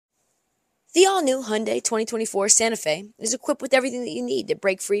The all-new Hyundai 2024 Santa Fe is equipped with everything that you need to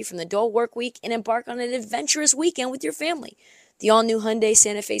break free from the dull work week and embark on an adventurous weekend with your family. The all-new Hyundai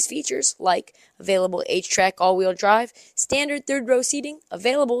Santa Fe's features, like available H-Track all-wheel drive, standard third-row seating,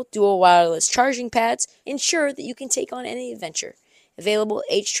 available dual wireless charging pads, ensure that you can take on any adventure. Available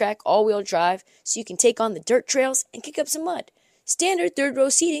H-Track all-wheel drive so you can take on the dirt trails and kick up some mud. Standard third-row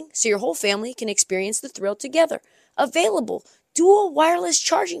seating so your whole family can experience the thrill together. Available dual wireless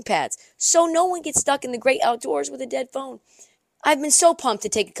charging pads so no one gets stuck in the great outdoors with a dead phone. I've been so pumped to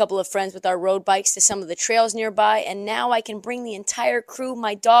take a couple of friends with our road bikes to some of the trails nearby, and now I can bring the entire crew,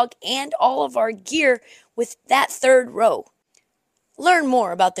 my dog, and all of our gear with that third row. Learn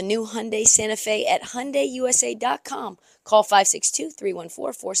more about the new Hyundai Santa Fe at HyundaiUSA.com. Call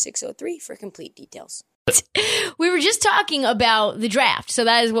 562-314-4603 for complete details. We were just talking about the draft, so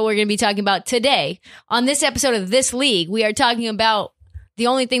that is what we're going to be talking about today. On this episode of This League, we are talking about the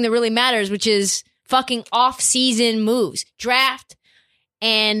only thing that really matters, which is fucking off-season moves. Draft,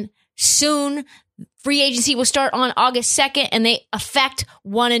 and soon free agency will start on August 2nd, and they affect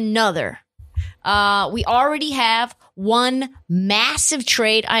one another. We already have one massive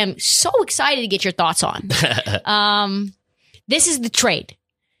trade I am so excited to get your thoughts on. This is the trade.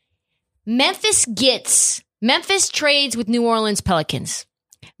 Memphis trades with New Orleans Pelicans.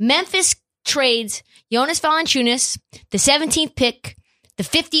 Memphis trades Jonas Valanciunas, the 17th pick, the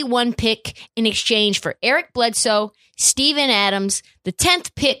 51 pick in exchange for Eric Bledsoe, Steven Adams, the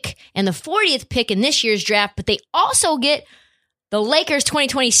 10th pick, and the 40th pick in this year's draft. But they also get the Lakers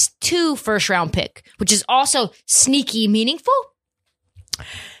 2022 first round pick, which is also sneaky meaningful.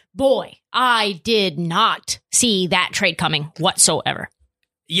 Boy, I did not see that trade coming whatsoever.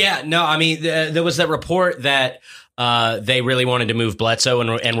 Yeah, no, I mean, there was that report that they really wanted to move Bledsoe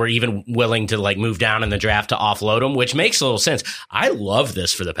and were even willing to like move down in the draft to offload him, which makes a little sense. I love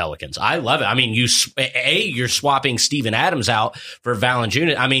this for the Pelicans. I love it. I mean, you're swapping Steven Adams out for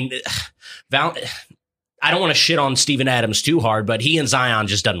Valanciunas. I mean, I don't want to shit on Steven Adams too hard, but he and Zion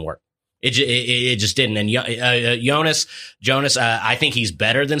just doesn't work. It just didn't. And Jonas, I think he's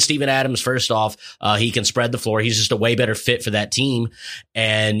better than Steven Adams. First off, he can spread the floor. He's just a way better fit for that team.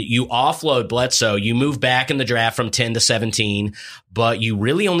 And you offload Bledsoe, you move back in the draft from 10 to 17, but you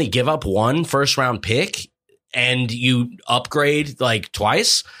really only give up one first round pick and you upgrade like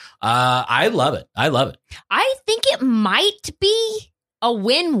twice. I love it. I love it. I think it might be a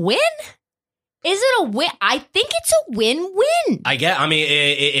win-win. Is it a win? I think it's a win-win. I mean,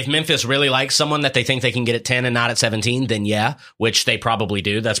 if Memphis really likes someone that they think they can get at 10 and not at 17, then yeah, which they probably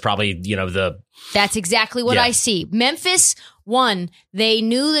do. That's probably, That's exactly what I see. Memphis, one, they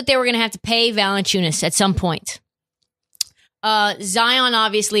knew that they were going to have to pay Valanciunas at some point. Zion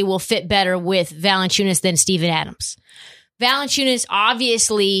obviously will fit better with Valanciunas than Steven Adams. Valanciunas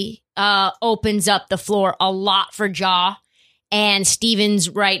obviously opens up the floor a lot for Ja. And Stevens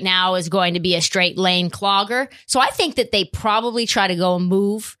right now is going to be a straight lane clogger. So I think that they probably try to go and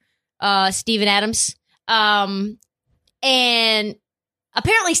move Steven Adams. And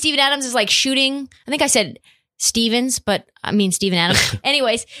apparently Steven Adams is like shooting. I think I said Stevens, but I mean Steven Adams.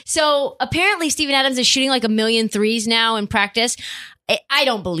 Anyways, so apparently Steven Adams is shooting like 1 million threes now in practice. I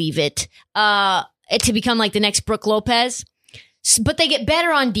don't believe it. To become like the next Brook Lopez. But they get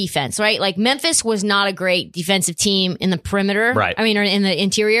better on defense, right? Like Memphis was not a great defensive team in the perimeter. Right. I mean, or in the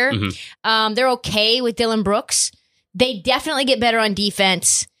interior. Mm-hmm. They're okay with Dylan Brooks. They definitely get better on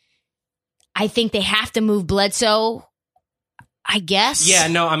defense. I think they have to move Bledsoe, I guess. Yeah,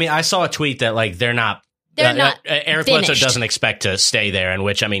 no, I mean, I saw a tweet that like they're not Eric finished. Bledsoe doesn't expect to stay there, in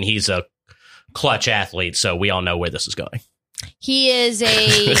which, I mean, he's a clutch athlete, so we all know where this is going. He is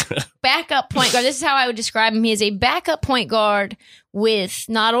a backup point guard. This is how I would describe him. He is a backup point guard with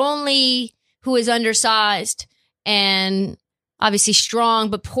not only who is undersized and obviously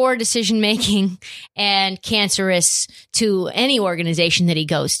strong, but poor decision making and cancerous to any organization that he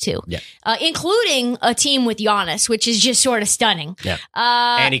goes to, including a team with Giannis, which is just sort of stunning. Yeah.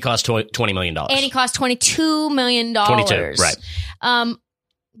 And he cost $20 million. And he cost $22 million. 22, right.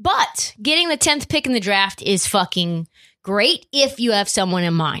 But getting the 10th pick in the draft is fucking great if you have someone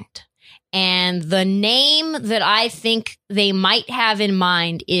in mind. And the name that I think they might have in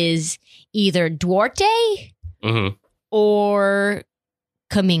mind is either Duarte or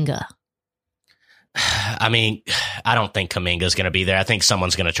Kuminga. I mean, I don't think Kuminga's going to be there. I think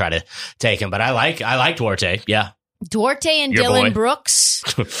someone's going to try to take him, but I like Duarte. Yeah. Duarte and Your Dylan boy. Brooks.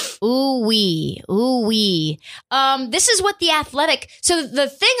 Ooh-wee. This is what the Athletic... So the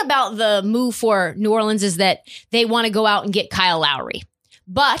thing about the move for New Orleans is that they want to go out and get Kyle Lowry.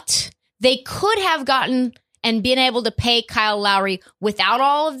 But they could have gotten and been able to pay Kyle Lowry without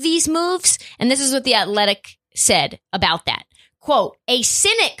all of these moves. And this is what The Athletic said about that. Quote, a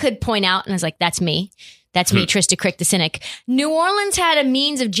cynic could point out, and I was like, that's me. That's me, Trista Crick, the cynic. New Orleans had a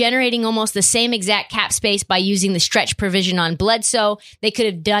means of generating almost the same exact cap space by using the stretch provision on Bledsoe. They could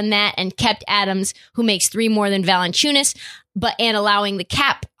have done that and kept Adams, who makes 3 more than Valanciunas, and allowing the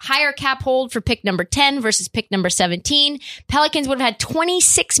higher cap hold for pick number 10 versus pick number 17. Pelicans would have had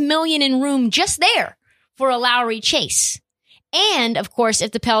 $26 million in room just there for a Lowry chase. And, of course,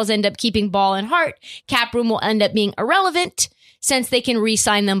 if the Pels end up keeping Ball and Hart, cap room will end up being irrelevant since they can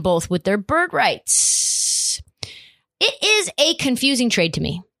re-sign them both with their bird rights. It is a confusing trade to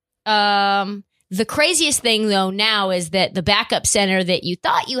me. The craziest thing, though, now is that the backup center that you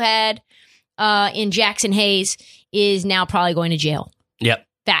thought you had in Jackson Hayes is now probably going to jail. Yep.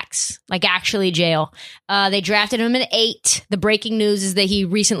 Facts. Like, actually jail. They drafted him at 8. The breaking news is that he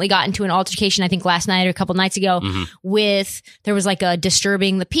recently got into an altercation, I think last night or a couple nights ago, there was like a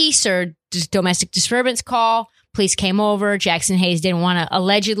disturbing the peace or domestic disturbance call. Police came over. Jackson Hayes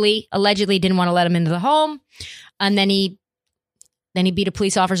allegedly didn't want to let him into the home. And then he beat a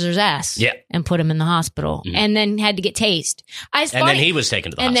police officer's ass and put him in the hospital and then had to get tased. Then he was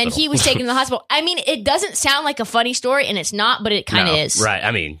taken to the hospital. And then he was taken to the hospital. I mean, it doesn't sound like a funny story, and it's not, but it kind of is. Right.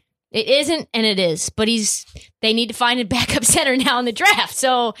 I mean, it isn't, and it is. But they need to find a backup center now in the draft.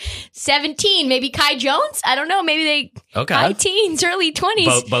 So 17, maybe Kai Jones? I don't know. Maybe high teens, early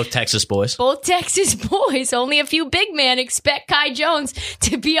 20s. Both Texas boys. Both Texas boys. Only a few big men expect Kai Jones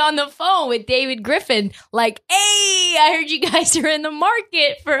to be on the phone with David Griffin. Like, hey, I heard you guys are in the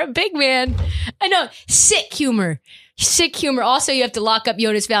market for a big man. I know. Sick humor. Also, you have to lock up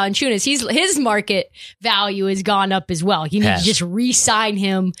Jonas Valanciunas. His market value has gone up as well. You need to just re-sign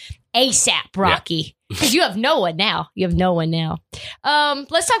him ASAP, Rocky. Because you have no one now.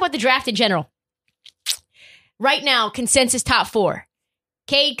 Let's talk about the draft in general. Right now, consensus top 4.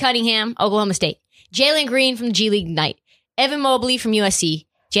 Cade Cunningham, Oklahoma State. Jalen Green from the G League Ignite. Evan Mobley from USC.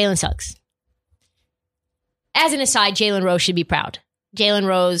 Jalen Suggs. As an aside, Jalen Rose should be proud. Jalen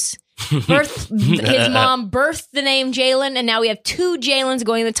Rose... his mom birthed the name Jalen, and now we have 2 Jalens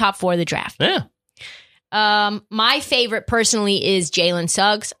going in the top 4 of the draft. Yeah. My favorite personally is Jalen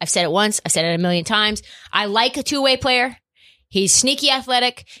Suggs. I've said it once. I've said it a million times. I like a 2-way player. He's sneaky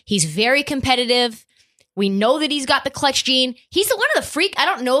athletic. He's very competitive. We know that he's got the clutch gene. He's one of the freak. I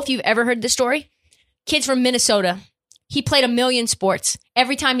don't know if you've ever heard this story. Kid's from Minnesota. He played a million sports.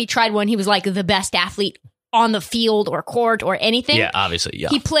 Every time he tried one, he was like the best athlete on the field or court or anything. Yeah, obviously, yeah.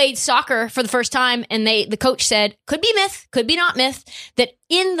 He played soccer for the first time, and the coach said, could be myth, could be not myth, that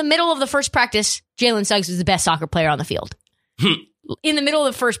in the middle of the first practice, Jalen Suggs was the best soccer player on the field. In the middle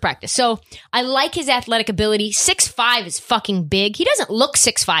of the first practice. So I like his athletic ability. 6'5" is fucking big. He doesn't look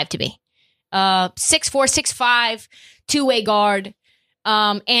 6'5" to me. 6'4", 6'5", 2-way guard.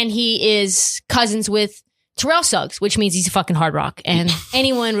 And he is cousins with Terrell Suggs, which means he's a fucking hard rock. And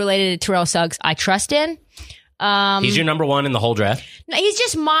anyone related to Terrell Suggs, I trust in. He's your number 1 in the whole draft? No, he's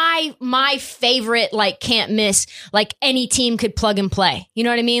just my favorite, like, can't miss. Like, any team could plug and play. You know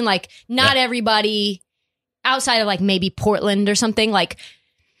what I mean? Like, not everybody outside of, like, maybe Portland or something, like,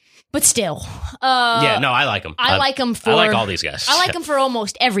 but still. I like him. I like him for... I like all these guys. I like him for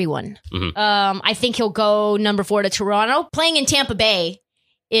almost everyone. I think he'll go number 4 to Toronto. Playing in Tampa Bay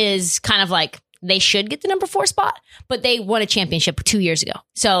is kind of like, they should get the number 4 spot, but they won a championship 2 years ago.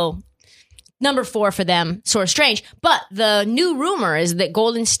 So... number 4 for them, sort of strange. But the new rumor is that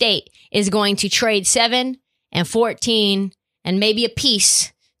Golden State is going to trade 7 and 14 and maybe a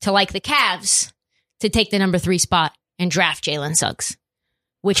piece to, like, the Cavs to take the number 3 spot and draft Jalen Suggs,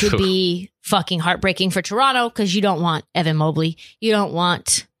 which would be fucking heartbreaking for Toronto because you don't want Evan Mobley. You don't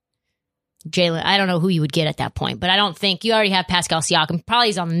want Jalen. I don't know who you would get at that point, but I don't think you already have Pascal Siakam. Probably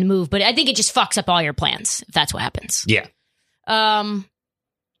he's on the move, but I think it just fucks up all your plans if that's what happens. Yeah.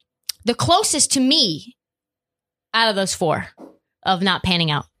 The closest to me out of those 4 of not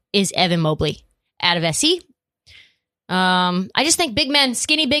panning out is Evan Mobley out of SC. I just think big men,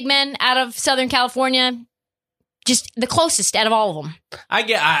 skinny big men out of Southern California, just the closest out of all of them. I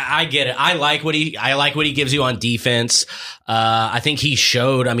get it. I like what he gives you on defense. I think he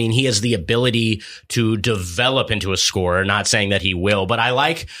showed, I mean, he has the ability to develop into a scorer, not saying that he will, but I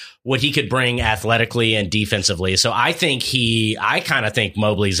like what he could bring athletically and defensively. So I kind of think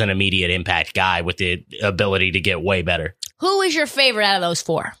Mobley's an immediate impact guy with the ability to get way better. Who is your favorite out of those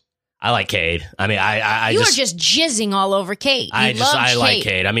 4? I like Cade. I mean, you are just jizzing all over Cade. I like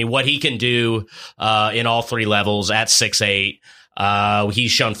Cade. I mean, what he can do in all 3 levels at 6'8",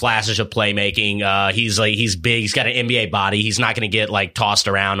 He's shown flashes of playmaking. He's big. He's got an NBA body. He's not going to get like tossed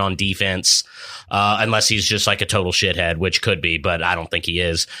around on defense unless he's just like a total shithead, which could be, but I don't think he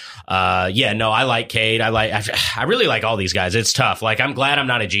is. I like Cade. I really like all these guys. It's tough. Like, I'm glad I'm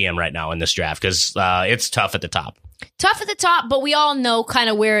not a GM right now in this draft because it's tough at the top. Tough at the top, but we all know kind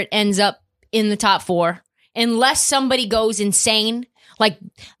of where it ends up in the top 4, unless somebody goes insane. Like,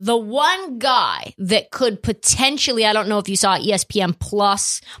 the one guy that could potentially, I don't know if you saw ESPN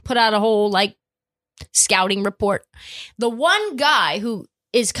Plus put out a whole, like, scouting report. The one guy who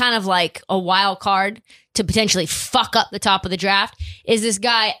is kind of like a wild card to potentially fuck up the top of the draft is this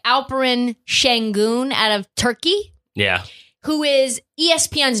guy, Alperen Şengün, out of Turkey. Yeah. Who is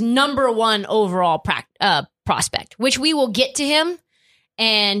ESPN's #1 overall prospect, which we will get to him.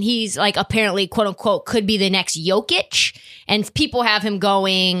 And he's like apparently, quote unquote, could be the next Jokic. And people have him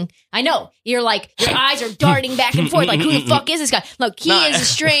going, I know, you're like, your eyes are darting back and forth. Like, who the fuck is this guy? Look,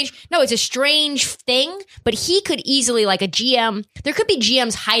 it's a strange thing, but he could easily, like a GM, there could be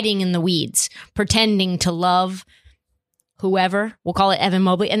GMs hiding in the weeds, pretending to love whoever, we'll call it Evan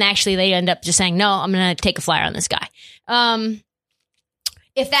Mobley. And actually they end up just saying, no, I'm going to take a flyer on this guy.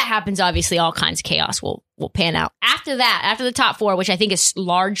 If that happens, obviously all kinds of chaos will pan out. After that, after the top 4, which I think is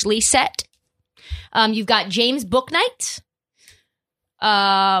largely set, you've got James Bouknight.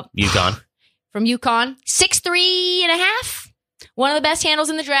 UConn. From UConn. 6'3.5". One of the best handles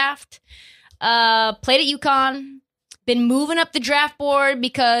in the draft. Played at UConn. Been moving up the draft board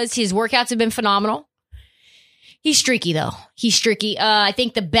because his workouts have been phenomenal. He's streaky, though. He's streaky. I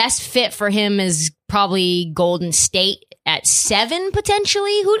think the best fit for him is probably Golden State at 7,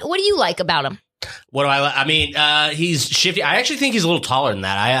 potentially. What do you like about him? What do I mean, he's shifty. I actually think he's a little taller than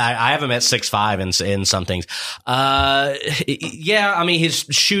that. I have him at 6'5" in some things. I mean, his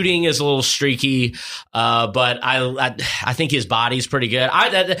shooting is a little streaky, but I think his body's pretty good.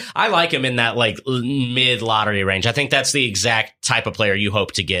 I like him in that like mid lottery range. I think that's the exact type of player you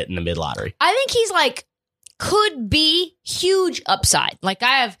hope to get in the mid lottery. I think he's like, could be huge upside. Like,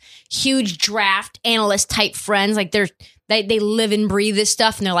 I have huge draft analyst type friends. Like, they live and breathe this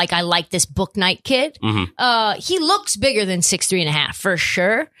stuff, and they're like, I like this Bouknight kid. Mm-hmm. He looks bigger than 6'3.5" for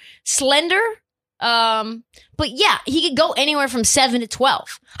sure. Slender. But yeah, he could go anywhere from 7 to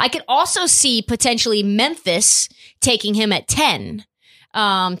 12. I could also see potentially Memphis taking him at 10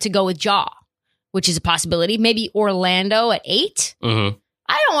 to go with Ja, which is a possibility. Maybe Orlando at 8. Mm-hmm.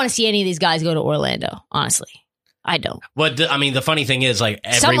 I don't want to see any of these guys go to Orlando, honestly. I don't. But the funny thing is, like,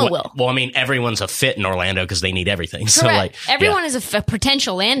 everyone will. Well, I mean, everyone's a fit in Orlando because they need everything. Correct. So, like, everyone is a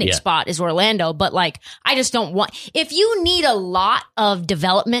potential landing spot is Orlando, but like, I just don't want. If you need a lot of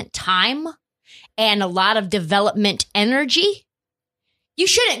development time and a lot of development energy, you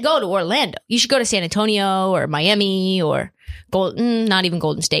shouldn't go to Orlando. You should go to San Antonio or Miami or not even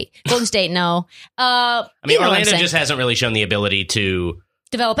Golden State. Golden State, no. I mean, Orlando just hasn't really shown the ability to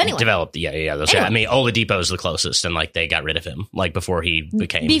develop anyone. I mean, Oladipo's the closest, and like they got rid of him like before he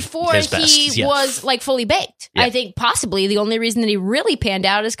became his best. He was like fully baked. Yeah. I think possibly the only reason that he really panned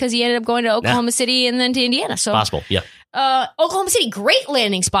out is because he ended up going to Oklahoma City and then to Indiana. So possible, yeah. Oklahoma City, great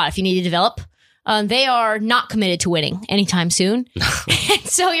landing spot if you need to develop. They are not committed to winning anytime soon. And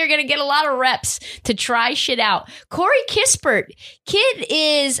so you're going to get a lot of reps to try shit out. Corey Kispert, kid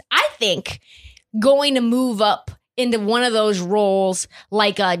is, I think, going to move up into one of those roles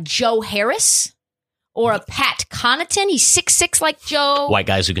like a Joe Harris or a Pat Connaughton. He's 6'6" like Joe. White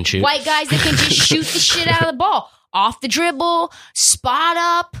guys who can shoot. White guys that can just shoot the shit out of the ball. Off the dribble, spot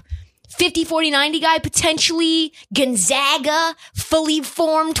up. 50, 40, 90 guy, potentially. Gonzaga, fully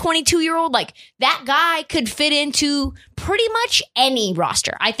formed 22-year-old. Like, that guy could fit into pretty much any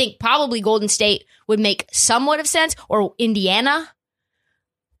roster. I think probably Golden State would make somewhat of sense, or Indiana,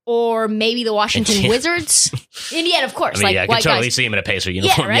 or maybe the Washington Wizards. Indiana, of course. I mean, I could totally see him in a Pacer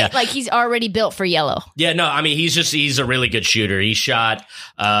uniform. Yeah, right? Yeah. Like, he's already built for yellow. Yeah, no, I mean, he's a really good shooter. He shot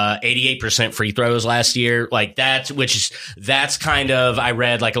 88% free throws last year. Like, that's kind of, I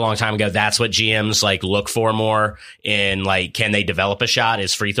read like a long time ago, that's what GMs like look for more in like, can they develop a shot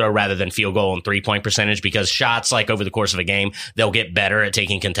is free throw rather than field goal and 3-point percentage, because shots like over the course of a game, they'll get better at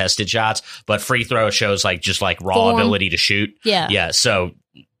taking contested shots, but free throw shows like just like raw ability to shoot. Yeah. Yeah. So,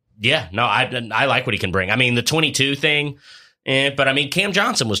 yeah, no, I like what he can bring. I mean, the 22 thing, but I mean, Cam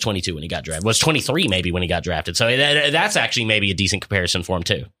Johnson was 22 when he got drafted. Was 23 maybe when he got drafted. So that's actually maybe a decent comparison for him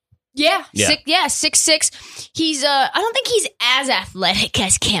too. Yeah, Yeah. 6'6". He's I don't think he's as athletic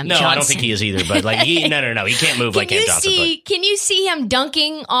as Cam No, Johnson. I don't think he is either. But like, he can't move like Cam Johnson. Can you see him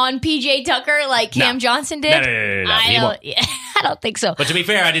dunking on PJ Tucker like Cam Johnson did? No. He won't. I don't think so. But to be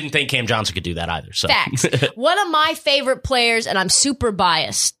fair, I didn't think Cam Johnson could do that either. So Facts. One of my favorite players, and I'm super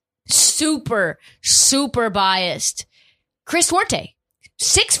biased, super biased. Chris Duarte.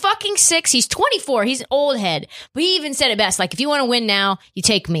 6'6". He's 24. He's an old head. But he even said it best. Like, if you want to win now, you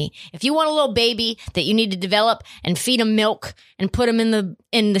take me. If you want a little baby that you need to develop and feed him milk and put him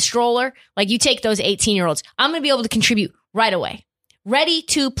in the stroller, like, you take those 18-year-olds. I'm going to be able to contribute right away. Ready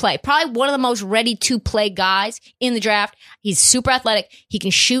to play. Probably one of the most ready to play guys in the draft. He's super athletic. He can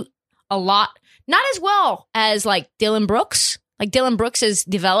shoot a lot. Not as well as like Dylan Brooks. Like, Dylan Brooks has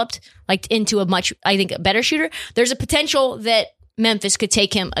developed like into a much, I think, a better shooter. There's a potential that Memphis could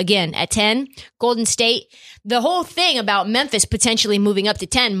take him again at 10. Golden State. The whole thing about Memphis potentially moving up to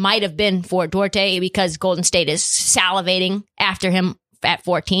 10 might have been for Duarte because Golden State is salivating after him at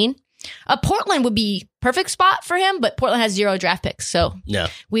 14. Portland would be perfect spot for him, but Portland has 0 draft picks, so no,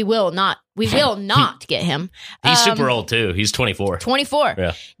 we will not get him. He's super old too. He's 24. 24.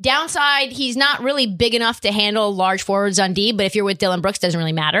 Yeah. Downside, he's not really big enough to handle large forwards on D, but if you're with Dylan Brooks, it doesn't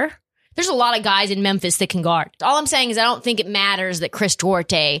really matter. There's a lot of guys in Memphis that can guard. All I'm saying is I don't think it matters that Chris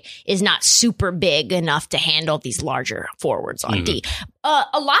Duarte is not super big enough to handle these larger forwards on D.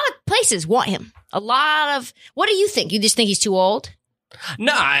 A lot of places want him. What do you think? You just think he's too old?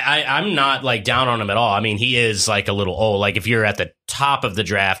 No, I'm not like down on him at all. I mean, he is like a little old. Like, if you're at the top of the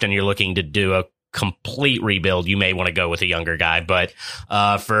draft and you're looking to do a complete rebuild, you may want to go with a younger guy. But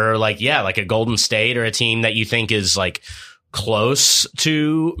for like a Golden State or a team that you think is like close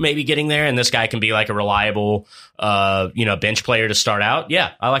to maybe getting there, and this guy can be like a reliable, bench player to start out.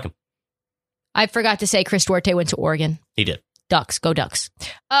 Yeah, I like him. I forgot to say Chris Duarte went to Oregon. He did. Ducks, go Ducks.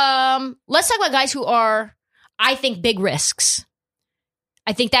 Let's talk about guys who are, I think, big risks.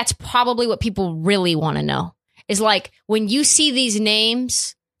 I think that's probably what people really want to know. Is like, when you see these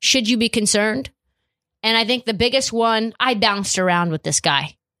names, should you be concerned? And I think the biggest one, I bounced around with this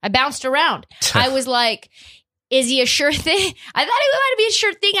guy. I was like, is he a sure thing? I thought he might be a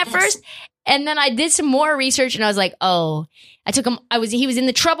sure thing at first. And then I did some more research and I was like, oh, I took him. He was in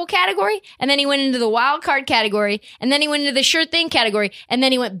the trouble category, and then he went into the wild card category, and then he went into the sure thing category, and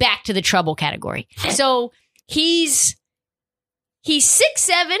then he went back to the trouble category. So he's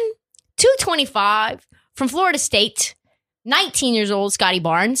 6'7", 225 from Florida State, 19 years old, Scotty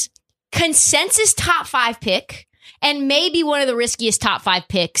Barnes, consensus top 5 pick, and maybe one of the riskiest top 5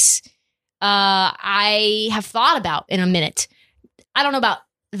 picks I have thought about in a minute. I don't know about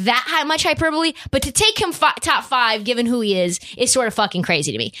that much hyperbole, but to take him top 5, given who he is sort of fucking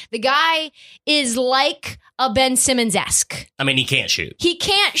crazy to me. The guy is like a Ben Simmons-esque. I mean, he can't shoot.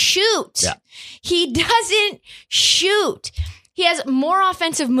 Yeah. He doesn't shoot. He has more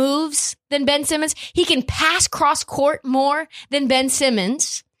offensive moves than Ben Simmons. He can pass cross court more than Ben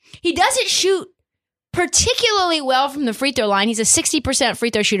Simmons. He doesn't shoot particularly well from the free throw line. He's a 60% free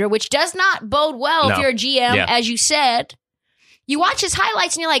throw shooter, which does not bode well if you're a GM, as you said. You watch his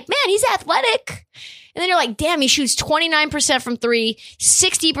highlights and you're like, man, he's athletic. And then you're like, damn, he shoots 29% from 3,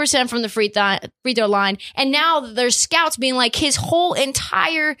 60% from the free throw line. And now there's scouts being like, his whole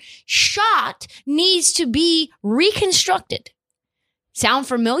entire shot needs to be reconstructed. Sound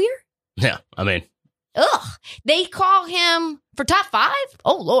familiar? Yeah, I mean. Ugh. They call him for top 5?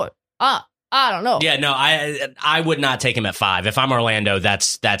 Oh, Lord. I don't know. Yeah, no, I would not take him at 5. If I'm Orlando,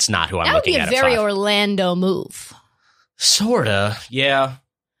 that's not who I'm looking at. That would be a very Orlando move. Sorta, yeah.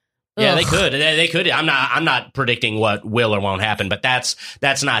 Yeah, they could. They could. I'm not predicting what will or won't happen, but that's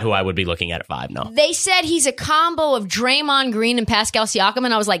not who I would be looking at 5, no. They said he's a combo of Draymond Green and Pascal Siakam,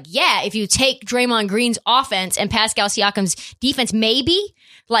 and I was like, yeah, if you take Draymond Green's offense and Pascal Siakam's defense, maybe.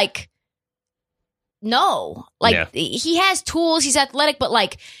 Like, no. Like, he has tools, he's athletic, but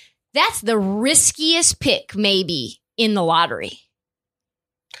like, that's the riskiest pick maybe in the lottery.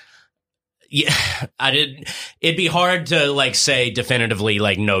 Yeah, it'd be hard to like say definitively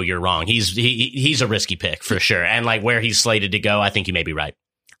like, no, you're wrong. He's a risky pick for sure. And like where he's slated to go, I think you may be right.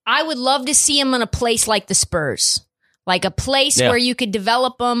 I would love to see him in a place like the Spurs, like a place where you could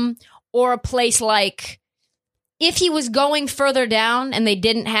develop him, or a place like if he was going further down and they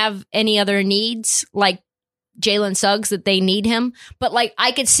didn't have any other needs, like Jalen Suggs, that they need him. But like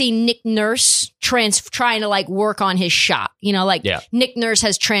I could see Nick Nurse trying to like work on his shot, Nick Nurse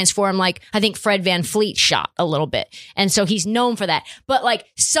has transformed like I think Fred VanVleet's shot a little bit, and so he's known for that. But like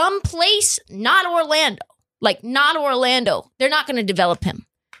someplace not Orlando, they're not going to develop him.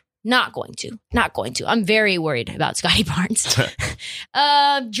 Not going to. I'm very worried about Scotty Barnes.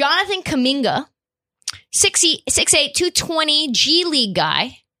 Jonathan Kuminga, 6'8", 220 G League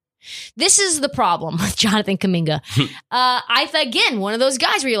guy. This is the problem with Jonathan Kuminga. Again, one of those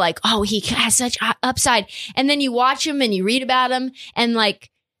guys where you're like, oh, he has such upside. And then you watch him and you read about him and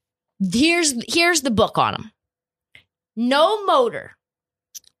like, here's the book on him. No motor,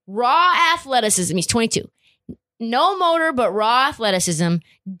 raw athleticism. He's 22. No motor, but raw athleticism.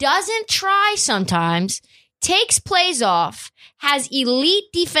 Doesn't try sometimes. Takes plays off. Has elite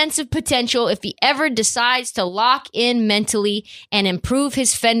defensive potential if he ever decides to lock in mentally and improve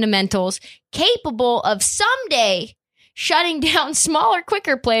his fundamentals. Capable of someday shutting down smaller,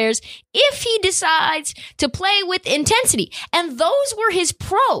 quicker players if he decides to play with intensity. And those were his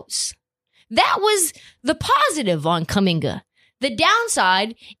pros. That was the positive on Kuminga. The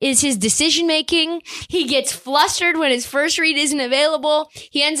downside is his decision-making. He gets flustered when his first read isn't available.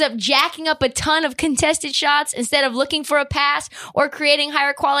 He ends up jacking up a ton of contested shots instead of looking for a pass or creating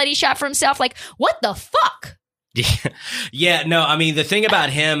higher quality shot for himself. Like, what the fuck? Yeah, no, I mean, the thing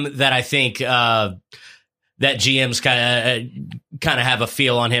about him that I think that GMs kind of have a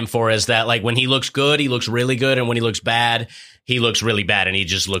feel on him for is that, like, when he looks good, he looks really good, and when he looks bad, he looks really bad, and he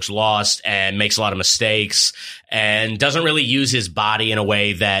just looks lost and makes a lot of mistakes and doesn't really use his body in a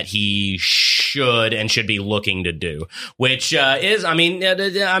way that he should be looking to do, which is, I mean, a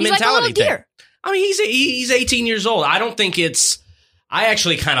mentality like a little deer. I mean, he's 18 years old. I don't think I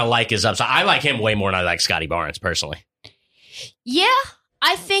actually kind of like his upside. I like him way more than I like Scotty Barnes, personally. Yeah,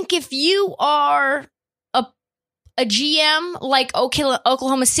 I think if you are a GM like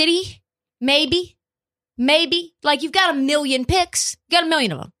Oklahoma City, maybe. Like, you've got 1 million picks. You got 1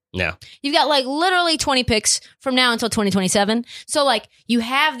 million of them. Yeah. You've got, like, literally 20 picks from now until 2027. So, like, you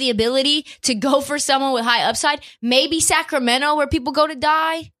have the ability to go for someone with high upside. Maybe Sacramento, where people go to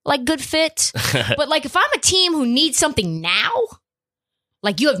die. Like, good fit. But, like, if I'm a team who needs something now,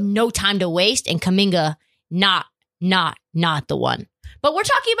 like, you have no time to waste, and Kuminga, not the one. But we're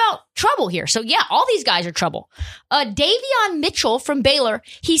talking about trouble here. So, yeah, all these guys are trouble. Davion Mitchell from Baylor.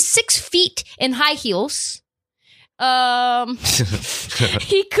 He's 6 feet in high heels.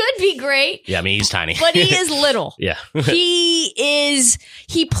 He could be great. Yeah, I mean, he's tiny. But he is little. Yeah. He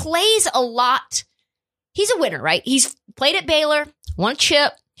plays a lot. He's a winner, right? He's played at Baylor, won a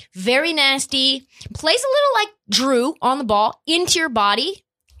chip, very nasty. Plays a little like Drew on the ball, into your body.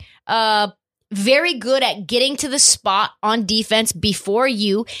 Very good at getting to the spot on defense before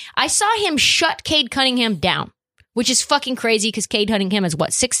you. I saw him shut Cade Cunningham down, which is fucking crazy because Cade Cunningham is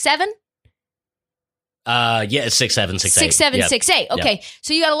what, 6'7"? Yeah, it's 6'7", 6'8". 6'7", Yep. 6'8". Okay, Yep.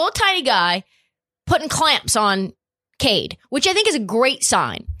 So you got a little tiny guy putting clamps on Cade, which I think is a great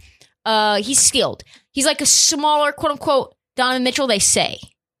sign. He's skilled. He's like a smaller, quote unquote, Donovan Mitchell. They say.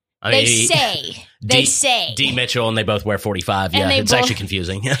 They say D Mitchell, and they both wear 45. And yeah, it's actually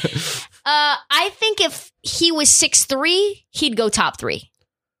confusing. I think if he was 6'3", he'd go top 3.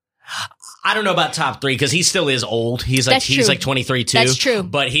 I don't know about top 3 because he still is old. He's like 23 too. That's true.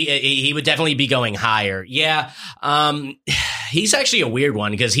 But he would definitely be going higher. Yeah. He's actually a weird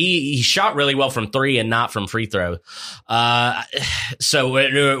one because he shot really well from 3 and not from free throw.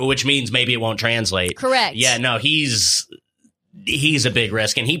 So which means maybe it won't translate. Correct. Yeah. No, he's a big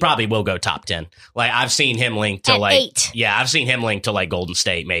risk, and he probably will go top 10. Like, I've seen him linked to at 8. Yeah, I've seen him linked to like Golden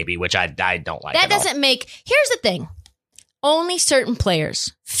State maybe, which I don't like. That doesn't make. Here's the thing. Only certain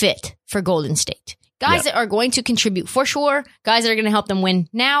players fit for Golden State. Guys that are going to contribute for sure. Guys that are going to help them win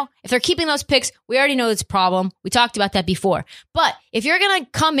now. If they're keeping those picks, we already know it's a problem. We talked about that before. But if you're going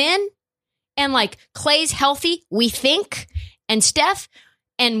to come in and like Clay's healthy, we think, and Steph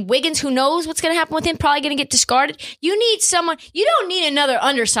and Wiggins, who knows what's going to happen with him, probably going to get discarded. You need someone. You don't need another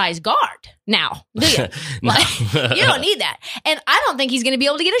undersized guard now, do you? You don't need that. And I don't think he's going to be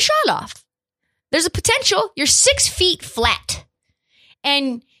able to get a shot off. There's a potential. You're 6 feet flat.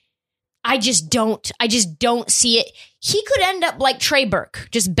 And I just don't see it. He could end up like Trey Burke,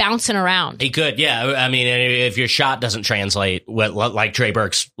 just bouncing around. He could, yeah. I mean, if your shot doesn't translate, like Trey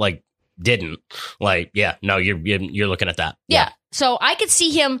Burke's like didn't, like, yeah, no, you're looking at that. Yeah. So I could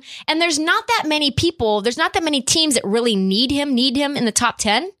see him, and there's not that many people, there's not that many teams that really need him in the top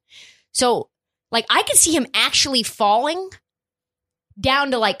 10. So, like, I could see him actually falling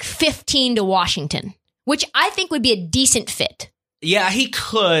down to like 15 to Washington, which I think would be a decent fit. Yeah, he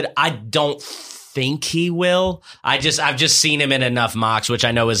could. I don't think he will. I've just seen him in enough mocks, which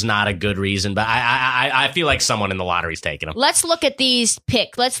I know is not a good reason, but I feel like someone in the lottery's taking him. Let's look at these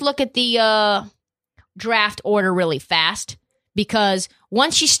picks. Let's look at the draft order really fast, because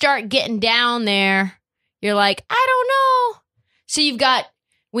once you start getting down there, you're like, I don't know. So you've got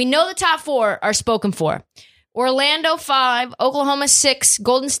We know the top 4 are spoken for. Orlando 5, Oklahoma 6,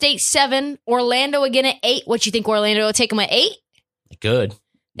 Golden State 7, Orlando again at 8. What you think Orlando will take them at 8? Good.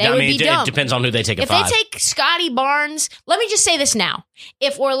 They would be dumb. It depends on who they take at 5. If they take Scotty Barnes, let me just say this now.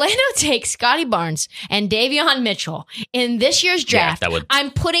 If Orlando takes Scotty Barnes and Davion Mitchell in this year's draft,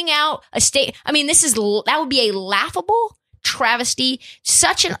 I'm putting out a state. I mean, that would be a laughable travesty,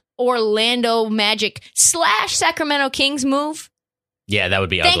 such an Orlando Magic / Sacramento Kings move. Yeah, that would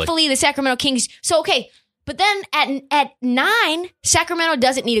be ugly. Thankfully, the Sacramento Kings. So, okay. But then at 9, Sacramento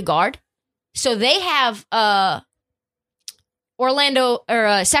doesn't need a guard. So they have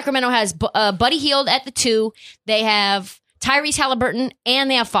Sacramento has Buddy Hield at the 2. They have Tyrese Halliburton and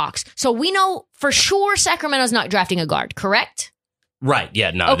they have Fox. So we know for sure Sacramento's not drafting a guard, correct? Right. Yeah,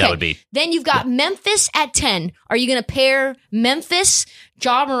 no, that would be. Then you've got Memphis at 10. Are you going to pair Memphis,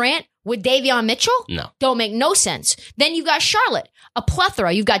 Ja Morant with Davion Mitchell? No. Don't make no sense. Then you've got Charlotte, a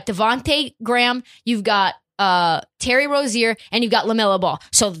plethora. You've got Devontae Graham. You've got Terry Rozier, and you've got LaMelo Ball.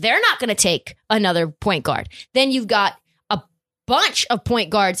 So they're not going to take another point guard. Then you've got a bunch of point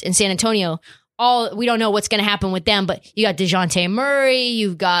guards in San Antonio. We don't know what's going to happen with them, but you got DeJounte Murray.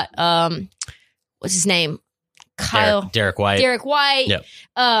 You've got, what's his name? Derek White. Derek White. Yep.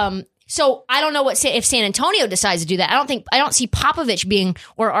 So I don't know if San Antonio decides to do that. I don't see Popovich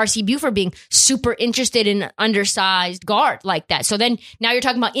or RC Buford being super interested in an undersized guard like that. So then now you're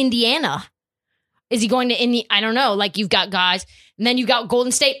talking about Indiana. Is he going to Indy? I don't know. Like, you've got guys, and then you've got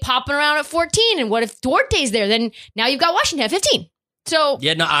Golden State popping around at 14. And what if Duarte's there? Then now you've got Washington at 15. So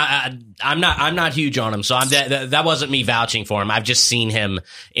yeah, no, I'm not huge on him. So that wasn't me vouching for him. I've just seen him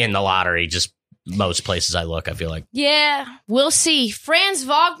in the lottery, just most places I look, I feel like. Yeah, we'll see. Franz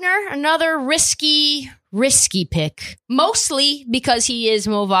Wagner, another risky pick, mostly because he is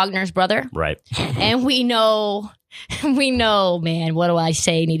Mo Wagner's brother. Right. And we know, man, what do I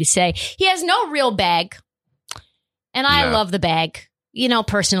need to say? He has no real bag. And I love the bag,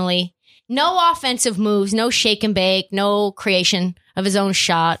 personally. No offensive moves, no shake and bake, no creation of his own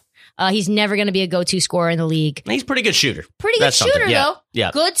shot. He's never going to be a go-to scorer in the league. He's a pretty good shooter. That's shooter, though.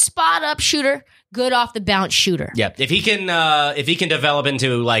 Yeah. Good spot-up shooter. Good off-the-bounce shooter. Yeah. If he can develop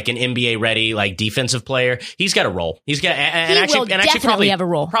into like an NBA-ready like defensive player, he's got a role. He's got definitely have a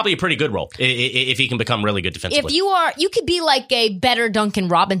role. Probably a pretty good role if he can become really good defensively. If you could be like a better Duncan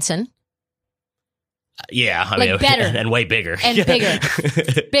Robinson. Yeah, I mean, better and way bigger and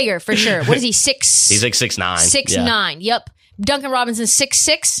bigger for sure. What is he? 6? He's like 6'9". 6'9". Yep. Duncan Robinson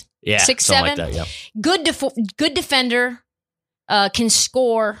 6'6". Yeah, 6'7". like that, yeah. Good defender. Can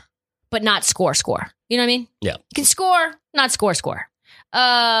score, but not score. You know what I mean? Yeah. Can score, not score.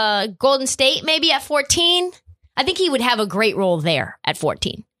 Golden State maybe at 14. I think he would have a great role there at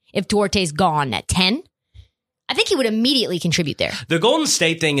 14. If Duarte's gone at 10. I think he would immediately contribute there. The Golden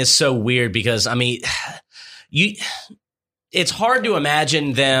State thing is so weird because, I mean, it's hard to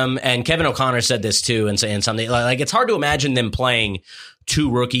imagine them, and Kevin O'Connor said this too, and saying something like it's hard to imagine them playing 2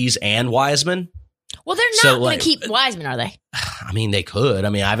 rookies and Wiseman. Well, they're not going to keep Wiseman, are they? I mean, they could. I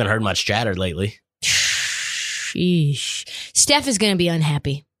mean, I haven't heard much chatter lately. Sheesh. Steph is going to be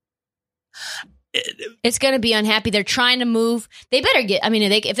unhappy. It's going to be unhappy. They're trying to move. They better get,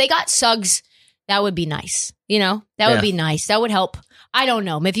 if they got Suggs, that would be nice. That would be nice. That would help. I don't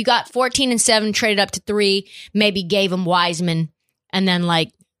know. If you got 14 and 7, traded up to 3, maybe gave them Wiseman, and then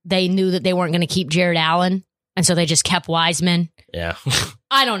they knew that they weren't going to keep Jared Allen, and so they just kept Wiseman. Yeah.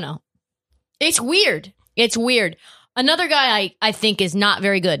 I don't know. It's weird. Another guy I think is not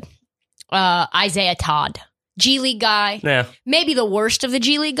very good. Isaiah Todd. G League guy. Yeah. Maybe the worst of the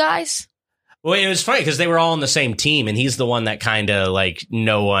G League guys. Well, it was funny because they were all on the same team, and he's the one that kind of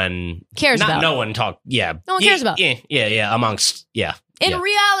no one cares about. No one talk. Yeah, no one cares about. Yeah. Amongst In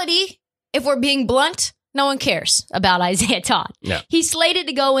reality, if we're being blunt, no one cares about Isaiah Todd. No. He's slated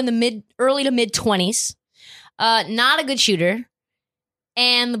to go in the early to mid 20s. Not a good shooter,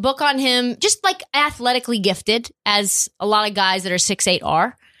 and the book on him just athletically gifted, as a lot of guys that are 6'8"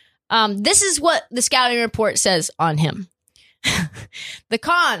 are. This is what the scouting report says on him. The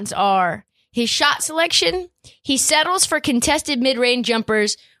cons are his shot selection. He settles for contested mid-range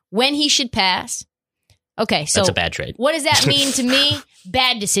jumpers when he should pass. Okay, so that's a bad trade. What does that mean to me?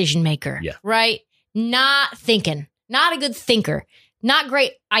 Bad decision maker. Yeah. Right? Not thinking. Not a good thinker. Not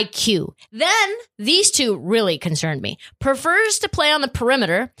great IQ. Then, these two really concerned me. Prefers to play on the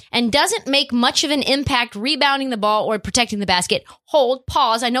perimeter and doesn't make much of an impact rebounding the ball or protecting the basket. Hold,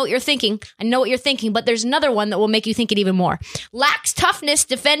 pause. I know what you're thinking, but there's another one that will make you think it even more. Lacks toughness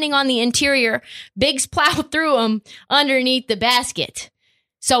defending on the interior. Bigs plow through him underneath the basket.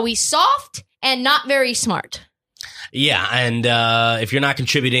 So he's soft and not very smart. Yeah, and if you're not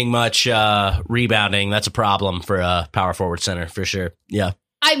contributing much rebounding, that's a problem for a power forward center for sure. Yeah.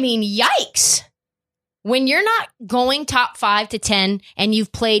 I mean, yikes. When you're not going top 5 to 10 and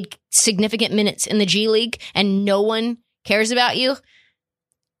you've played significant minutes in the G League and no one cares about you,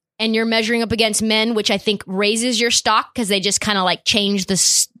 and you're measuring up against men, which I think raises your stock because they just kind of like change the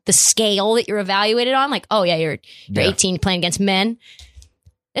scale that you're evaluated on. Like, oh yeah, you're 18 playing against men.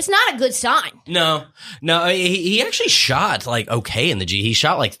 It's not a good sign. No. He actually shot like okay in the G. He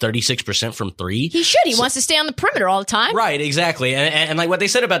shot like 36% from 3. He should. He wants to stay on the perimeter all the time. Right, exactly. And like what they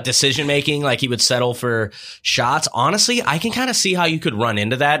said about decision making, like he would settle for shots. Honestly, I can kind of see how you could run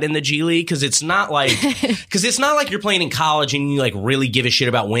into that in the G League because it's not like you're playing in college and you like really give a shit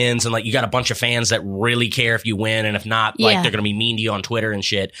about wins and like you got a bunch of fans that really care if you win and if not, like they're gonna be mean to you on Twitter and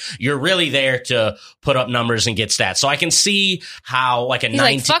shit. You're really there to put up numbers and get stats. So I can see how like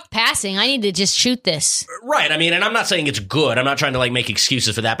a fuck passing. I need to just shoot this. Right. I mean, and I'm not saying it's good. I'm not trying to like make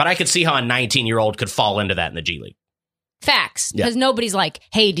excuses for that, but I could see how a 19-year-old could fall into that in the G League. Facts. Because nobody's like,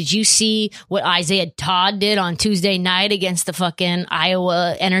 hey, did you see what Isaiah Todd did on Tuesday night against the fucking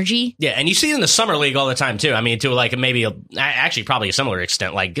Iowa Energy? Yeah. And you see it in the summer league all the time too. I mean, to like maybe actually probably a similar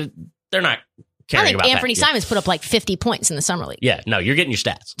extent. Like they're not caring about that. Anthony Simons put up like 50 points in the summer league. Yeah. No, you're getting your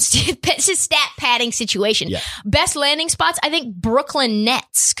stats. It's a stat padding situation. Yeah. Best landing spots. I think Brooklyn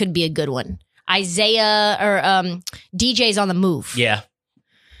Nets could be a good one. Isaiah or DJ's on the move. Yeah.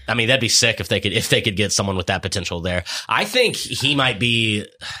 I mean, that'd be sick if they could get someone with that potential there. I think he might be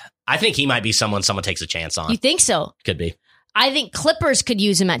someone takes a chance on. You think so? Could be. I think Clippers could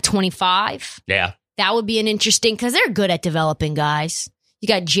use him at 25. Yeah. That would be an interesting because they're good at developing guys. You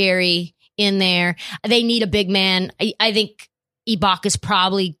got Jerry in there. They need a big man. I think Ibaka's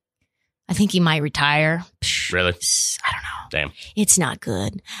probably, I think he might retire. Really? I don't know. Damn. It's not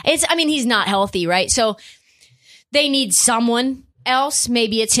good. He's not healthy, right? So they need someone else.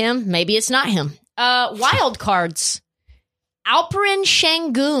 Maybe it's him. Maybe it's not him. Wild cards. Alperen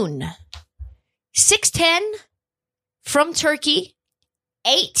Şengün. 6'10", from Turkey,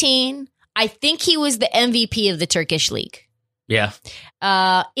 18. I think he was the MVP of the Turkish league. Yeah.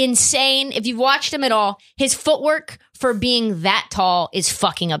 Insane. If you've watched him at all, his footwork for being that tall is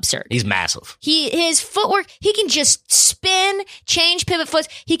fucking absurd. He's massive. His footwork, he can just spin, change pivot foots.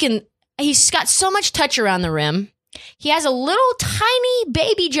 He's got so much touch around the rim. He has a little tiny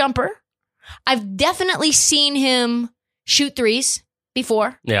baby jumper. I've definitely seen him shoot threes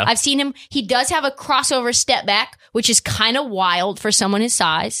before. Yeah. I've seen him. He does have a crossover step back, which is kind of wild for someone his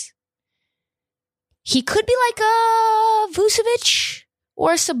size. He could be like a Vucevic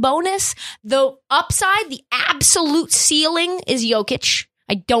or a Sabonis. The upside, the absolute ceiling is Jokic.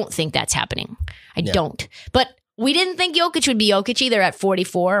 I don't think that's happening. I don't. But we didn't think Jokic would be Jokic either at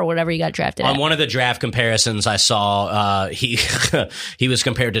 44 or whatever he got drafted on at. One of the draft comparisons I saw, he he was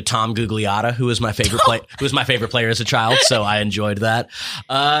compared to Tom Gugliotta, who was my favorite player as a child. So I enjoyed that.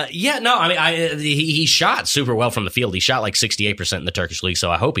 He shot super well from the field. He shot like 68% in the Turkish league.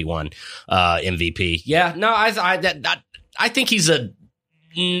 So I hope he won MVP. Yeah, no, I think he's a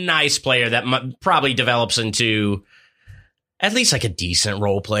nice player that probably develops into at least like a decent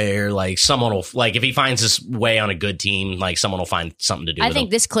role player. Like someone will, like if he finds his way on a good team, like someone will find something to do. I think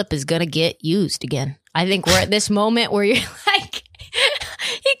this clip is gonna get used again. I think we're at this moment where you're like,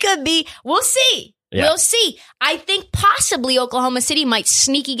 he could be. We'll see. Yeah. We'll see. I think possibly Oklahoma City might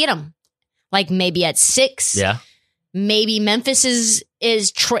sneaky get him. Like maybe at 6. Yeah. Maybe Memphis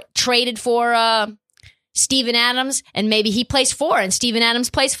is traded for Steven Adams, and maybe he plays 4 and Steven Adams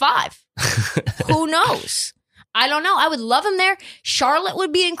plays 5. Who knows? I don't know. I would love him there. Charlotte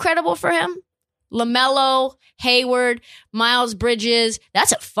would be incredible for him. LaMelo, Hayward, Miles Bridges.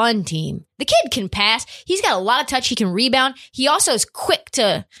 That's a fun team. The kid can pass. He's got a lot of touch. He can rebound. He also is quick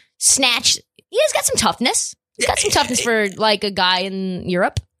to snatch. He's got some toughness. He's got some toughness for like a guy in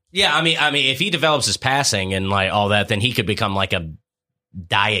Europe. Yeah, I mean, if he develops his passing and like all that, then he could become like a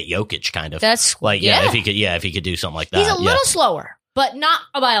diet Jokic kind of. That's like if he could do something like that. He's a little slower, but not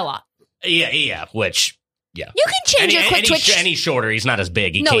by a lot. Yeah, which. Yeah, you can change your quick twitch. And he's shorter. He's not as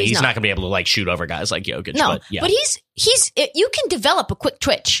big. He's not going to be able to like shoot over guys like Jokic. No, but, yeah. but he's. You can develop a quick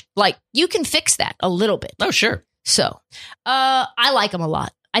twitch. Like you can fix that a little bit. Oh, sure. So, I like him a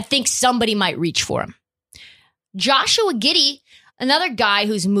lot. I think somebody might reach for him. Joshua Giddey, another guy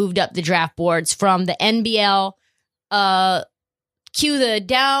who's moved up the draft boards from the NBL. Cue the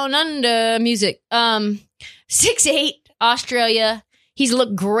down under music. 6'8", Australia. He's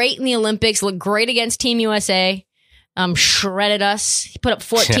looked great in the Olympics, looked great against Team USA, shredded us. He put up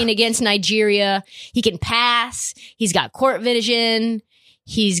 14 against Nigeria. He can pass. He's got court vision.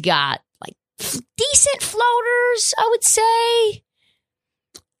 He's got like decent floaters, I would say.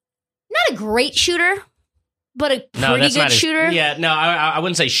 Not a great shooter, but a pretty good shooter. Yeah, no, I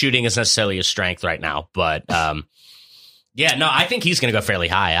wouldn't say shooting is necessarily his strength right now, but yeah, no, I think he's going to go fairly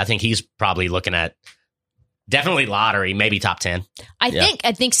high. I think he's probably looking at definitely lottery, maybe top 10.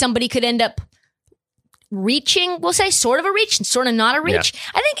 I think somebody could end up reaching, we'll say sort of a reach and sort of not a reach. Yeah.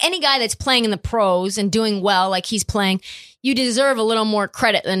 I think any guy that's playing in the pros and doing well like he's playing, you deserve a little more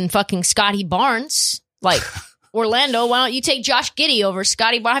credit than fucking Scotty Barnes. Like, Orlando, why don't you take Josh Giddey over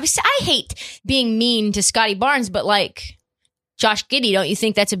Scotty Barnes? I hate being mean to Scotty Barnes, but like Josh Giddey, don't you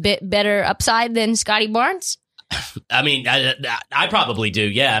think that's a bit better upside than Scotty Barnes? I mean, I probably do.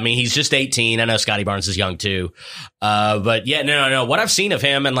 Yeah. I mean, he's just 18. I know Scotty Barnes is young too. But yeah, no. What I've seen of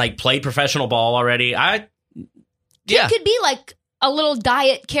him and like played professional ball already, He could be like a little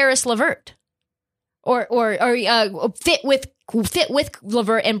diet Karis LeVert or fit with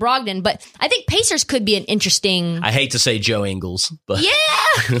LeVert and Brogdon. But I think Pacers could be an interesting. I hate to say Joe Ingles, but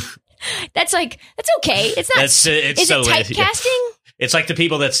yeah, that's okay. It's not. Is it typecasting? It's like the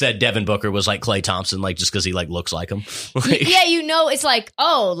people that said Devin Booker was like Klay Thompson, like just because he like looks like him. Like, yeah, it's like,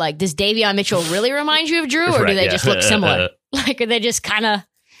 oh, like does Davion Mitchell really remind you of Drew, or do they just look similar? Like, are they just kind of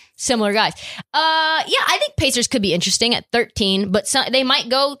similar guys? Yeah, I think Pacers could be interesting at 13, but they might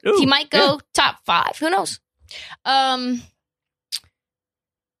go. He might go top 5. Who knows?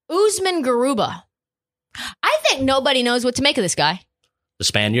 Usman Garuba. I think nobody knows what to make of this guy. The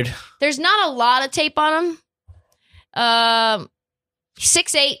Spaniard. There's not a lot of tape on him.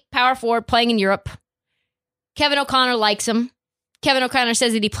 6'8", power forward, playing in Europe. Kevin O'Connor likes him. Kevin O'Connor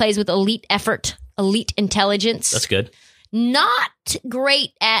says that he plays with elite effort, elite intelligence. That's good. Not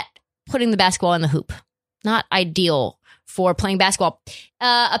great at putting the basketball in the hoop. Not ideal for playing basketball.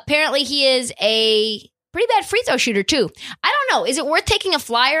 Apparently, he is a pretty bad free throw shooter, too. I don't know. Is it worth taking a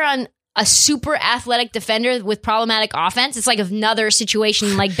flyer on a super athletic defender with problematic offense? It's like another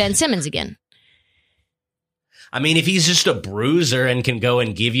situation like Ben Simmons again. I mean, if he's just a bruiser and can go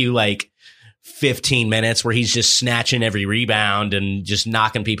and give you like 15 minutes where he's just snatching every rebound and just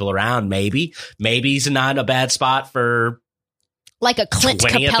knocking people around, maybe he's not a bad spot for like a Clint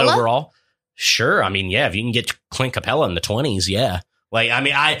 20th Capella overall. Sure. I mean, yeah, if you can get Clint Capella in the 20s, yeah. Like, I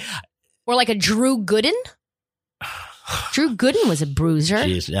mean, or like a Drew Gooden. Drew Gooden was a bruiser.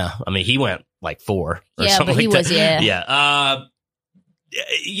 Jeez, yeah. I mean, he went like 4 or yeah, something but he like was, that. yeah.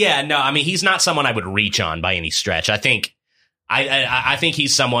 Yeah, no, I mean, he's not someone I would reach on by any stretch. I think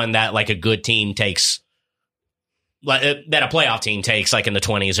he's someone that like a good team takes, like that a playoff team takes like in the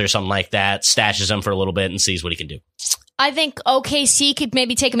 20s or something like that, stashes him for a little bit and sees what he can do. I think OKC could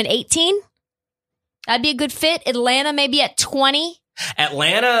maybe take him at 18. That'd be a good fit. Atlanta maybe at 20.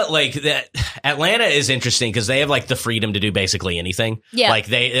 Atlanta is interesting because they have like the freedom to do basically anything. Yeah, like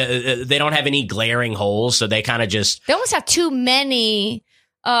they don't have any glaring holes, so they kind of just they almost have too many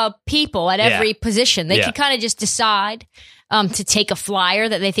people at every position. They could kind of just decide to take a flyer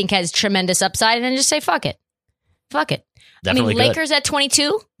that they think has tremendous upside and then just say fuck it. Definitely I mean, Lakers at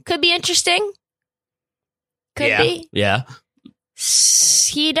 22 could be interesting. Could be. Yeah.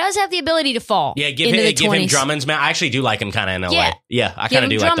 He does have the ability to fall. Yeah, give him Drummond's minutes. I actually do like him kind of in LA. Yeah, I kind of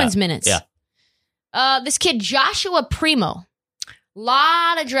do like that. Drummond's minutes. Yeah. This kid, Joshua Primo.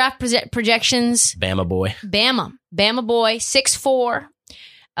 Lot of draft projections. Bama boy. Bama boy, 6'4".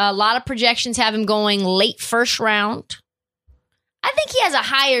 A lot of projections have him going late first round. I think he has a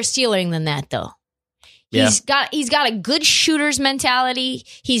higher ceiling than that, though. Yeah. He's got a good shooter's mentality.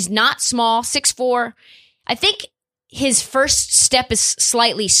 He's not small, 6'4". I think his first step is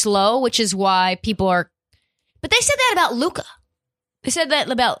slightly slow, which is why people are. But they said that about Luka. They said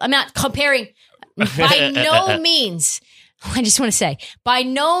that about. I'm not comparing. By no means. I just want to say, by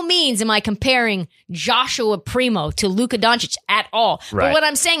no means am I comparing Joshua Primo to Luka Doncic at all. Right. But what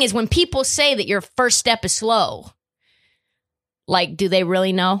I'm saying is, when people say that your first step is slow, like, do they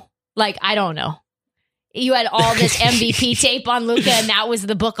really know? Like, I don't know. You had all this MVP tape on Luka, and that was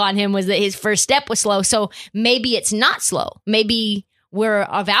the book on him, was that his first step was slow. So maybe it's not slow. Maybe we're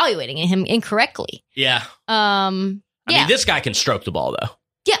evaluating him incorrectly. Yeah. I mean, this guy can stroke the ball, though.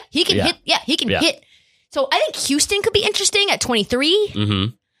 Yeah, he can hit. Yeah, he can hit. So I think Houston could be interesting at 23.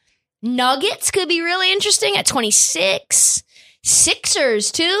 Mm-hmm. Nuggets could be really interesting at 26.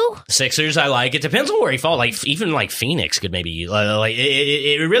 Sixers too. Sixers, I like. It depends on where he falls. Like even like Phoenix could maybe like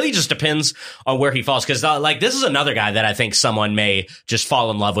it really just depends on where he falls. Because like this is another guy that I think someone may just fall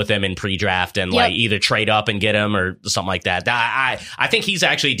in love with him in pre-draft and like either trade up and get him or something like that. I think he's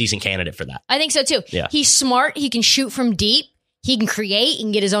actually a decent candidate for that. I think so too. Yeah. He's smart. He can shoot from deep. He can create. He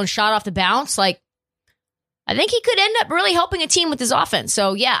can get his own shot off the bounce. Like, I think he could end up really helping a team with his offense.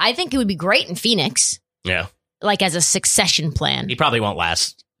 So, yeah, I think it would be great in Phoenix. Yeah. Like as a succession plan. He probably won't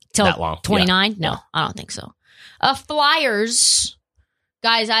last Till that long. 29? Yeah. No, I don't think so. Flyers.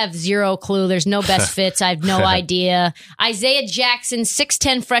 Guys, I have zero clue. There's no best fits. I have no idea. Isaiah Jackson,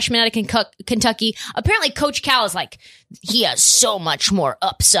 6'10 freshman out of Kentucky. Apparently, Coach Cal is like, he has so much more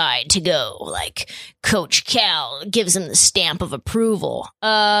upside to go. Like, Coach Cal gives him the stamp of approval.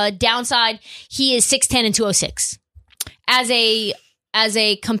 Downside, he is 6'10 and 206. As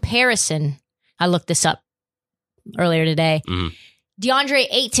a comparison, I looked this up earlier today. Mhm. DeAndre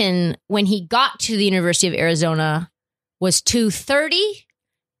Ayton, when he got to the University of Arizona, was 230.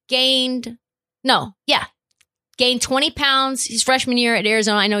 Gained 20 pounds his freshman year at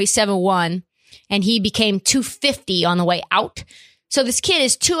Arizona. I know he's 7'1", and he became 250 on the way out. So this kid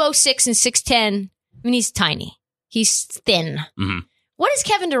is 206 and 6'10". I mean, he's tiny. He's thin. Mm-hmm. What is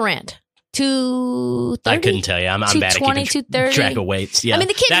Kevin Durant? 230? I couldn't tell you. I'm bad at 220, keeping 230. track of weights. Yeah. I mean,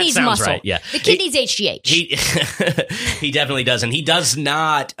 the kid That needs sounds muscle. Right. Yeah. The kid needs HGH. He definitely does. And he does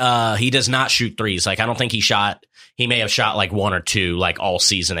not shoot threes. Like, I don't think he may have shot like one or two like all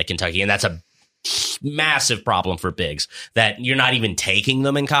season at Kentucky. And that's a massive problem for bigs, that you're not even taking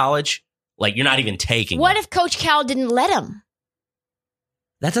them in college. Like, you're not even taking What them. if Coach Cal didn't let him?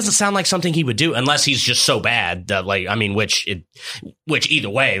 That doesn't sound like something he would do unless he's just so bad that, like, I mean, which either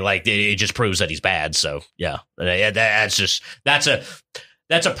way, like, it just proves that he's bad. So yeah, that's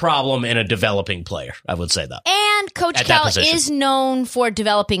a problem in a developing player. I would say that. And Coach At that Cal position. is known for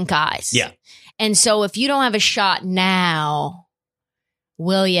developing guys. Yeah. And so if you don't have a shot now,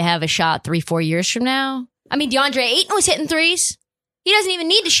 will you have a shot 3-4 years from now? I mean, DeAndre Ayton was hitting threes. He doesn't even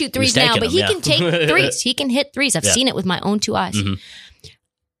need to shoot threes now, but he can take threes. He can hit threes. I've seen it with my own two eyes. Mhm.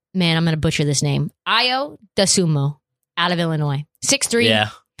 Man, I'm going to butcher this name. Ayo Dosunmu out of Illinois. 6'3".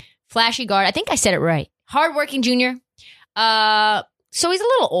 Yeah. Flashy guard. I think I said it right. Hardworking junior. So he's a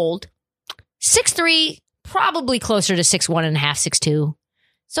little old. 6'3", probably closer to 6'1.5", 6'2".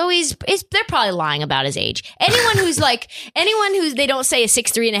 So they're probably lying about his age. Anyone who's they don't say is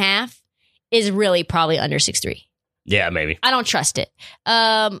 6'3.5" is really probably under 6'3". Yeah, maybe. I don't trust it.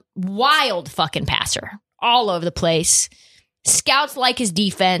 Wild fucking passer. All over the place. Scouts like his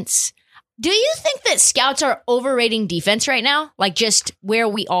defense. Do you think that scouts are overrating defense right now? Like, just where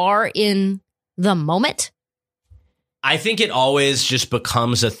we are in the moment? I think it always just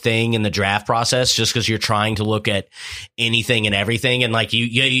becomes a thing in the draft process, just because you're trying to look at anything and everything. And like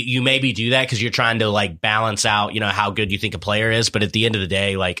you maybe do that because you're trying to like balance out, how good you think a player is. But at the end of the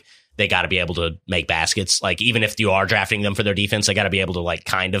day, like, they got to be able to make baskets. Like, even if you are drafting them for their defense, they got to be able to like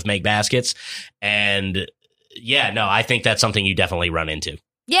kind of make baskets. And yeah, no, I think that's something you definitely run into.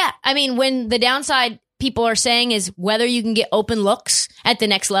 Yeah. I mean, when the downside people are saying is whether you can get open looks at the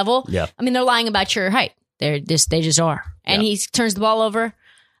next level. Yeah. I mean, they're lying about your height. They just are. And he turns the ball over.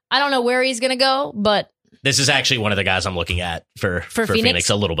 I don't know where he's going to go, but this is actually one of the guys I'm looking at for Phoenix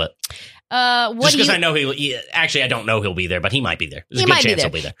a little bit. Just because I know I don't know he'll be there, but he might be there. There's a good chance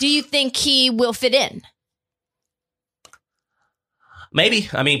he'll be there. Do you think he will fit in? Maybe.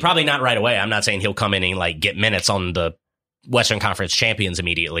 I mean, probably not right away. I'm not saying he'll come in and like get minutes on the Western Conference champions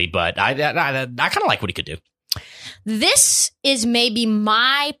immediately, but I kind of like what he could do. This is maybe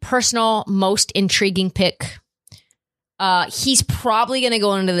my personal most intriguing pick. He's probably going to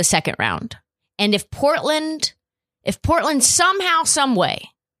go into the second round. And if Portland somehow, some way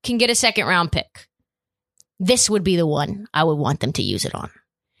can get a second round pick, this would be the one I would want them to use it on.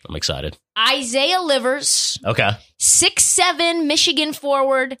 I'm excited. Isaiah Livers. Okay. 6'7" Michigan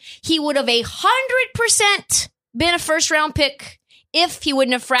forward. He would have 100% been a first round pick if he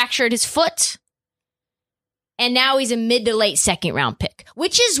wouldn't have fractured his foot. And now he's a mid to late second round pick,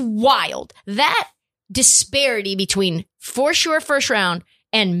 which is wild. That disparity between for sure first round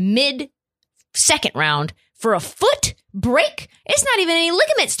and mid second round for a foot break, it's not even any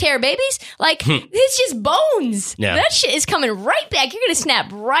ligaments tear, babies. Like, it's just bones. Yeah. That shit is coming right back. You're going to snap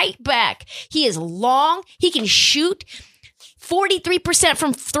right back. He is long. He can shoot 43%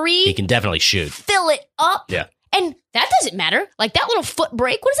 from three. He can definitely shoot. Fill it up. Yeah. And that doesn't matter. Like, that little foot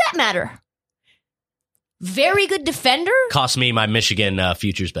break, what does that matter? Very good defender. Cost me my Michigan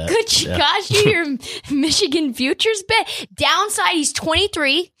futures bet. Gosh, your Michigan futures bet. Downside, he's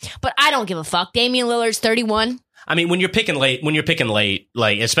 23, but I don't give a fuck. Damian Lillard's 31. I mean, when you're picking late,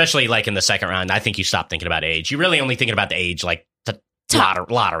 like, especially like in the second round, I think you stop thinking about age. You're really only thinking about the age, like the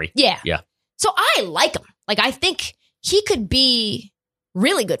lottery. Yeah. Yeah. So I like him. Like, I think he could be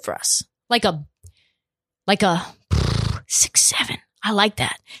really good for us. Like a 6'7". I like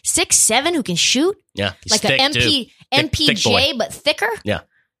that. 6'7" who can shoot. Yeah. He's Like thick, an too. MPJ, thick boy. but thicker. Yeah.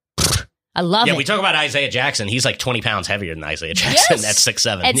 I love it. Yeah, we talk about Isaiah Jackson. He's like 20 pounds heavier than Isaiah Jackson at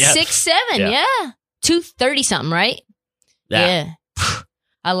 6'7". At 6'7", yeah. 230 something, right? Yeah.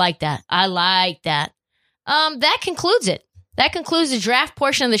 I like that. That concludes it. That concludes the draft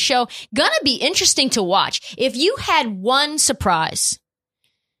portion of the show. Gonna be interesting to watch. If you had one surprise,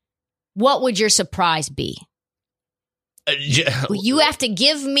 what would your surprise be? You have to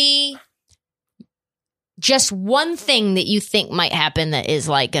give me just one thing that you think might happen that is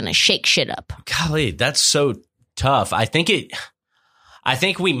like gonna shake shit up. Golly, that's so tough. I think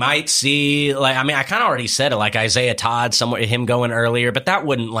we might see, like, I mean, I kind of already said it, like Isaiah Todd, him going earlier, but that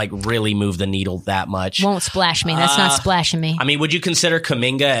wouldn't like really move the needle that much. Won't splash me. That's not splashing me. I mean, would you consider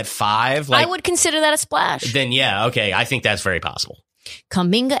Kuminga at 5? Like, I would consider that a splash. Then yeah, okay. I think that's very possible.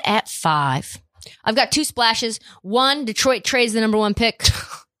 Kuminga at 5. I've got 2 splashes. 1, Detroit trades the number 1 pick.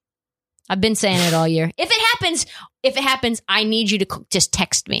 I've been saying it all year. If it happens, I need you to just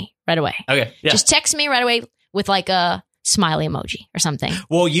text me right away. Okay. Yeah. Just text me right away with like a smiley emoji or something.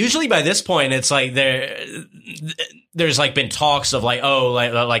 Well, usually by this point, it's like there's like been talks of like, oh,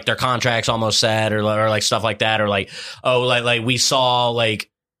 like their contract's almost set or like stuff like that. Or like, oh, like we saw like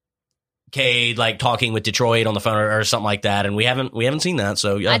Cade like talking with Detroit on the phone or something like that. And we haven't seen that.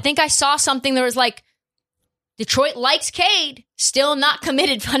 So yeah. I think I saw something that was like, Detroit likes Cade, still not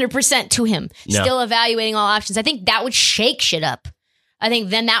committed 100% to him, still evaluating all options. I think that would shake shit up. I think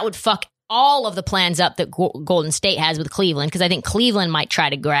then that would fuck all of the plans up that Golden State has with Cleveland, because I think Cleveland might try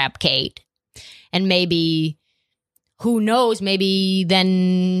to grab Cade. And maybe, who knows, maybe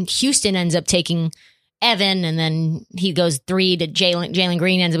then Houston ends up taking Evan, and then he goes 3 to Jalen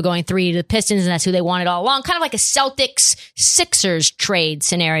Green ends up going 3 to the Pistons, and that's who they wanted all along. Kind of like a Celtics-Sixers trade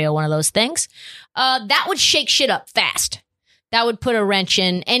scenario, one of those things. That would shake shit up fast. That would put a wrench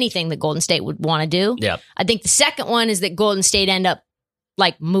in anything that Golden State would want to do. Yeah. I think the second one is that Golden State end up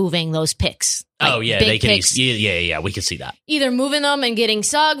like moving those picks. Like they can. Yeah, we can see that. Either moving them and getting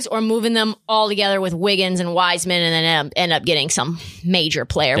Suggs, or moving them all together with Wiggins and Wiseman, and then end up getting some major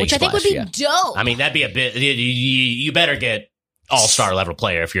player, Big which splash, I think would be dope. I mean, that'd be a bit. You better get all-star level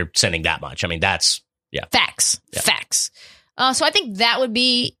player if you're sending that much. I mean, that's facts. So I think that would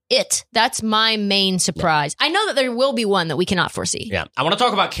be it. That's my main surprise. I know that there will be one that we cannot foresee. Yeah. I want to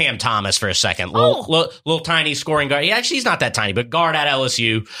talk about Cam Thomas for a second. Little tiny scoring guard. Actually, he's not that tiny, but guard at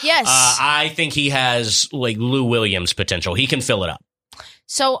LSU. Yes. I think he has like Lou Williams potential. He can fill it up.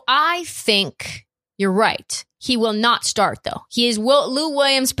 So I think you're right. He will not start, though. He is Lou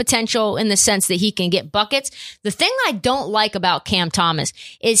Williams potential in the sense that he can get buckets. The thing I don't like about Cam Thomas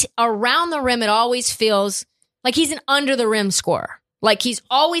is around the rim, it always feels like he's an under the rim scorer. Like he's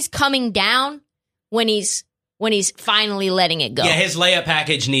always coming down when he's finally letting it go. Yeah, his layup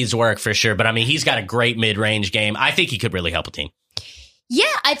package needs work for sure. But I mean, he's got a great mid-range game. I think he could really help a team. Yeah,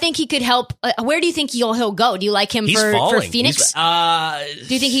 I think he could help. Where do you think he'll go? Do you like him for Phoenix? Do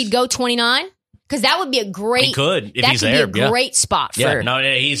you think he'd go 29? Because that would be a great. He could if he's there. That could be a great spot for. Yeah, no,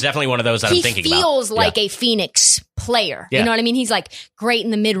 he's definitely one of those that I'm thinking about. He feels like a Phoenix player. Yeah. You know what I mean? He's like great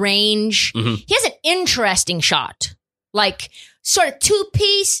in the mid range. Mm-hmm. He has an interesting shot, like sort of two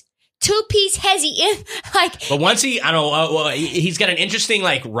piece hezzy in like. But once he's got an interesting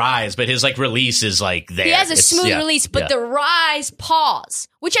like rise, but his like release is like there. He has a smooth release, but the rise pause,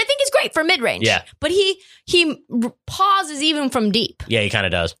 which I think is great for mid range. Yeah, but he pauses even from deep. Yeah, he kind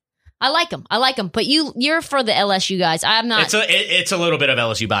of does. I like him. But you're for the LSU guys. I'm not. It's a little bit of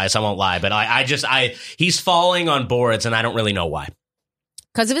LSU bias. I won't lie, but he's falling on boards, and I don't really know why.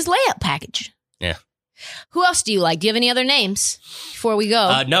 Because of his layup package. Yeah. Who else do you like? Do you have any other names before we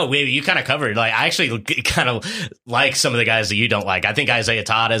go? No, you kind of covered. Like, I actually kind of like some of the guys that you don't like. I think Isaiah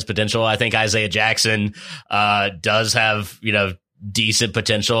Todd has potential. I think Isaiah Jackson does have decent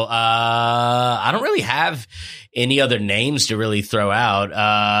potential. I don't really have any other names to really throw out.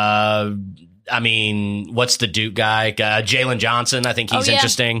 I mean, what's the Duke guy? Jalen Johnson. I think he's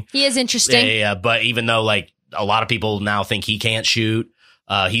interesting. He is interesting. Yeah. But even though like a lot of people now think he can't shoot,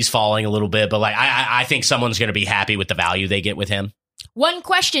 he's falling a little bit. But like, I think someone's going to be happy with the value they get with him. One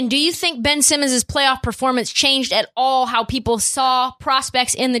question. Do you think Ben Simmons' playoff performance changed at all how people saw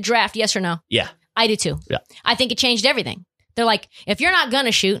prospects in the draft? Yes or no? Yeah. I do too. Yeah. I think it changed everything. They're like, if you're not going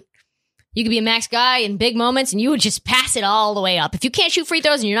to shoot, you could be a max guy in big moments and you would just pass it all the way up. If you can't shoot free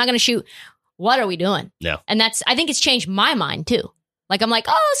throws and you're not going to shoot, what are we doing? No. And I think it's changed my mind too. Like, I'm like,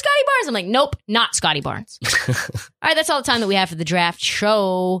 oh, Scotty Barnes. I'm like, nope, not Scotty Barnes. All right, that's all the time that we have for the draft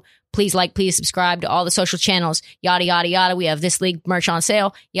show. Please please subscribe to all the social channels. Yada, yada, yada. We have This League merch on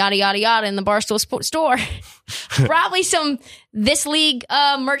sale. Yada, yada, yada in the Barstool store. Probably some This League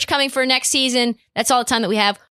merch coming for next season. That's all the time that we have.